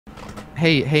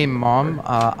Hey, mom.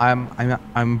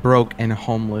 I'm broke and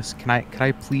homeless. Can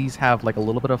I please have like a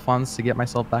little bit of funds to get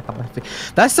myself back on my feet?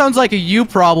 That sounds like a you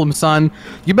problem, son.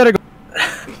 You better go.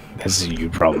 That's a you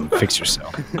problem. Fix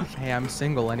yourself. Hey, I'm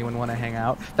single. Anyone want to hang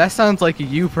out? That sounds like a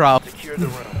you problem.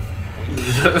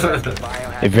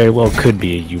 It very well could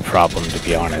be a you problem, to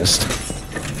be honest.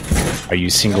 Are you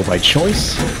single by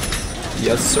choice?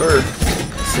 Yes, sir.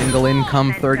 Single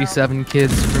income, 37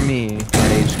 kids for me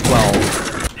at age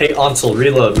 12. Hey, Ansel,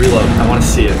 reload. I want to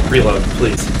see it. Reload,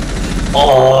 please.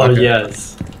 Oh, okay.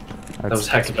 Yes. That was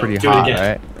hectic. Pretty Do hot, it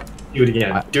again. right? Do it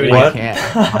again. Do it I again.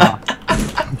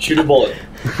 can't. Shoot a bullet.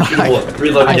 Shoot a bullet.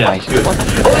 Reload again. Do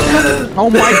it. Oh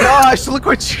my gosh, look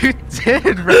what you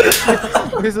did,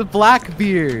 right? There's a black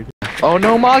beard. Oh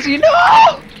no, Mozzie,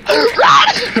 no!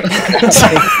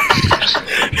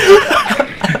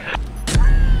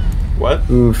 What?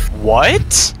 Oof.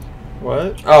 What?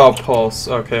 What? Oh, Pulse.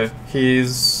 Okay.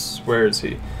 Where is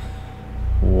he?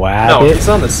 Wow. No, he's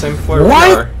on the same floor What?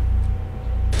 we are.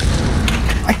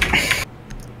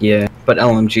 Yeah, but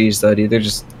LMGs though, dude, they're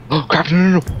just Oh crap!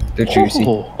 No! they're juicy.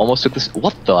 Oh, almost took this.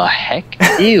 What the heck?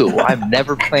 Ew! I'm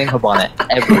never playing Hibanna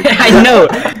ever. Again. I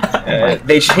know.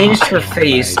 They changed her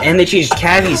face and they changed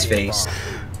Cavi's face,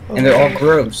 and they're all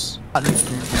gross.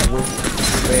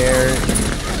 Where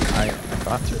I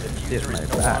thought you did my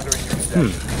back.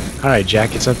 Alright,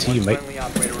 Jack, it's up to you, mate.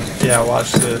 Yeah,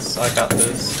 watch this. I got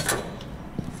this.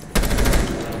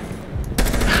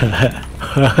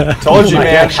 Told you,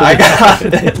 man. I got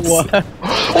this. What?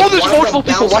 Oh, there's multiple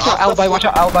people! Watch out, Alibi! Watch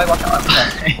out, Alibi! Watch out,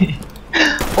 Alibi!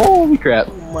 Holy crap!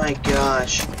 Oh my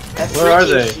gosh. That Where are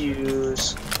they?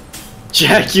 Fuse.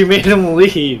 Jack, you made him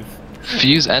leave.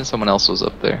 Fuse and someone else was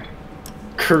up there.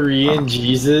 Korean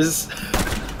Jesus.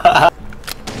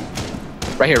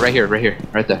 Right here,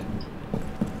 right there.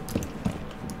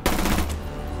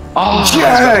 Oh,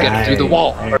 Jack! get through the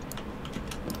wall.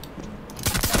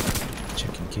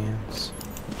 Checking cams.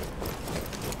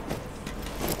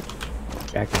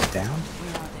 Jack is down?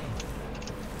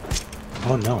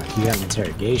 Oh no, he got an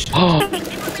interrogation. Oh,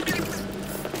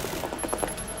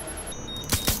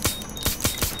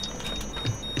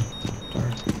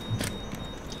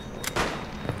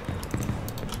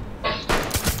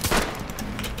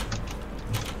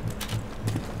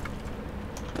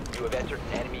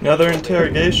 Another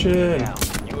interrogation.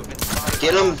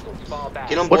 Get him.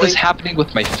 Get him, boy. what is happening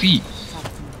with my feet?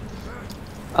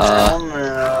 Oh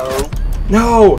no. No!